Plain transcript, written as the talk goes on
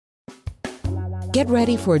Get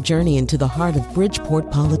ready for a journey into the heart of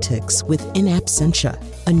Bridgeport politics with In Absentia,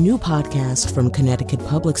 a new podcast from Connecticut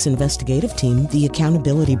Public's investigative team, The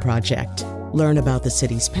Accountability Project. Learn about the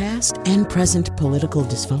city's past and present political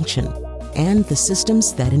dysfunction and the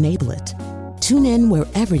systems that enable it. Tune in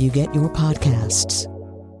wherever you get your podcasts.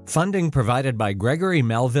 Funding provided by Gregory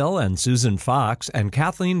Melville and Susan Fox and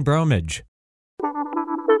Kathleen Bromage.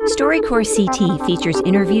 StoryCorps CT features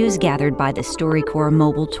interviews gathered by the StoryCorps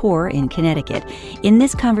Mobile Tour in Connecticut. In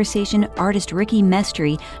this conversation, artist Ricky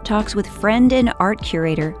Mestry talks with friend and art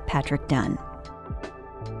curator Patrick Dunn.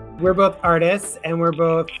 We're both artists and we're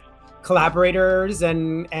both collaborators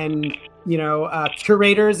and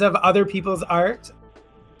curators of other people's art.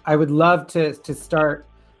 I would love to start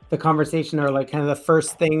the conversation, or like kind of the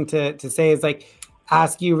first thing to say is like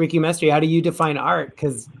ask you, Ricky Mestry, how do you define art?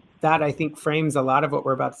 Because that, I think, frames a lot of what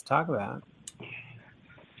we're about to talk about.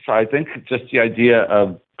 So I think just the idea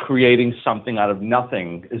of creating something out of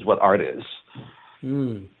nothing is what art is,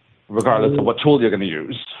 regardless of what tool you're going to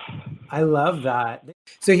use. I love that.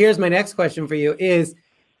 So here's my next question for you is,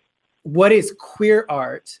 what is queer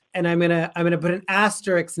art? And I'm gonna put an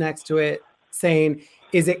asterisk next to it saying,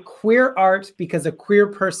 is it queer art because a queer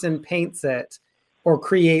person paints it or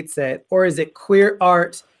creates it? Or is it queer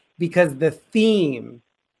art because the theme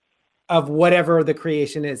of whatever the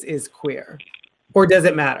creation is queer? Or does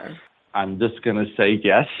it matter? I'm just going to say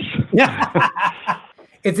yes.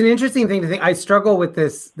 It's an interesting thing to think. I struggle with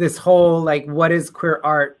this whole, like, what is queer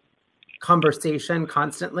art conversation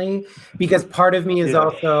constantly, because part of me is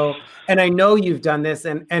also, and I know you've done this,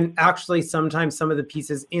 and actually sometimes some of the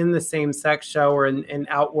pieces in the same sex show or in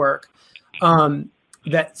Outwork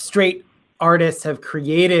that straight artists have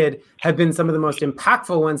created have been some of the most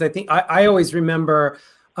impactful ones. I think I always remember,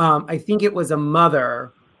 I think it was a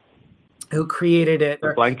mother who created it.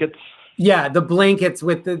 The blankets? Yeah, the blankets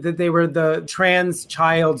with they were the trans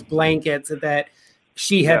child's blankets that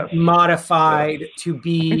she had modified to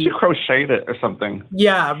be. She crocheted it or something.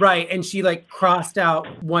 Yeah, right. And she like crossed out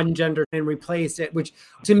one gender and replaced it, which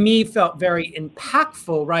to me felt very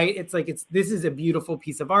impactful, right? It's like, this is a beautiful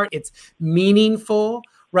piece of art. It's meaningful,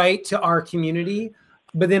 right, to our community.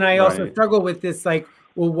 But then I also struggle with this, like,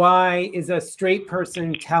 well, why is a straight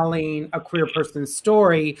person telling a queer person's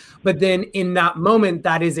story? But then in that moment,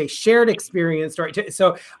 that is a shared experience story.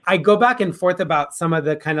 So I go back and forth about some of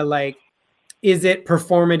the kind of like, is it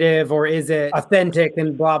performative or is it authentic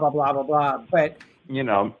and blah, blah, blah, blah, blah. But,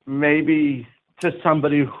 maybe to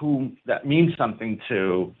somebody who that means something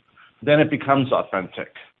to, then it becomes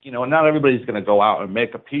authentic. Not everybody's going to go out and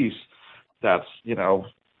make a piece that's,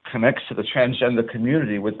 connects to the transgender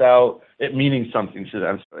community without it meaning something to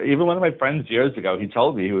them. Even one of my friends years ago, he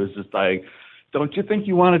told me, he was just like, don't you think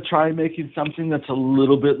you want to try making something that's a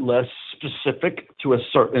little bit less specific to a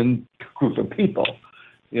certain group of people?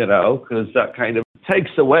 Because that kind of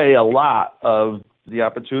takes away a lot of the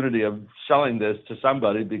opportunity of selling this to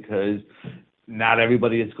somebody, because not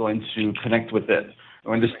everybody is going to connect with it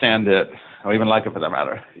or understand it or even like it for that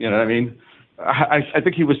matter. You know what I mean? I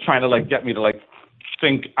think he was trying to like get me to like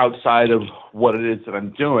think outside of what it is that I'm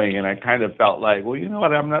doing. And I kind of felt like, well, you know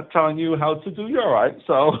what? I'm not telling you how to do your art.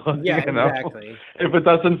 So, exactly. If it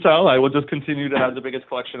doesn't sell, I will just continue to have the biggest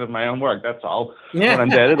collection of my own work. That's all. Yeah. When I'm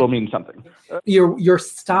dead, it'll mean something. Your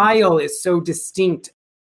style is so distinct.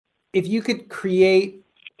 If you could create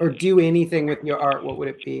or do anything with your art, what would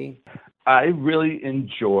it be? I really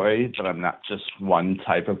enjoy that I'm not just one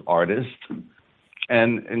type of artist.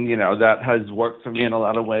 And that has worked for me in a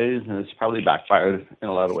lot of ways, and it's probably backfired in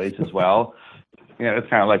a lot of ways as well. It's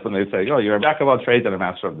kind of like when they say, oh, you're a jack of all trades and a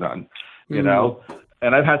master of none, you know?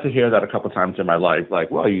 And I've had to hear that a couple of times in my life, like,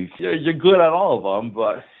 well, you're good at all of them,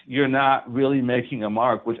 but you're not really making a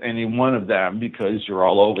mark with any one of them because you're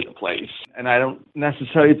all over the place. And I don't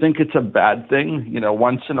necessarily think it's a bad thing.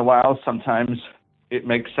 Once in a while, sometimes it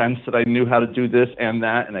makes sense that I knew how to do this and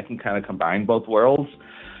that, and I can kind of combine both worlds.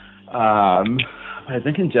 I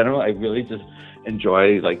think in general, I really just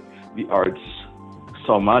enjoy like the arts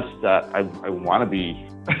so much that I want to be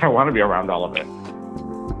around all of it.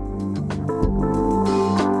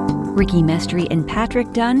 Ricky Mestry and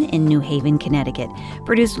Patrick Dunn in New Haven, Connecticut.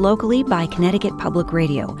 Produced locally by Connecticut Public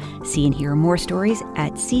Radio. See and hear more stories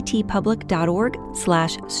at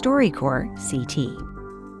ctpublic.org/StoryCorpsCT.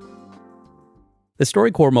 The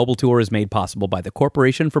StoryCorps Mobile Tour is made possible by the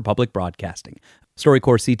Corporation for Public Broadcasting.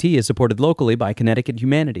 StoryCorps CT is supported locally by Connecticut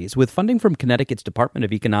Humanities with funding from Connecticut's Department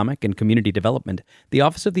of Economic and Community Development, the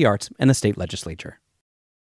Office of the Arts, and the state legislature.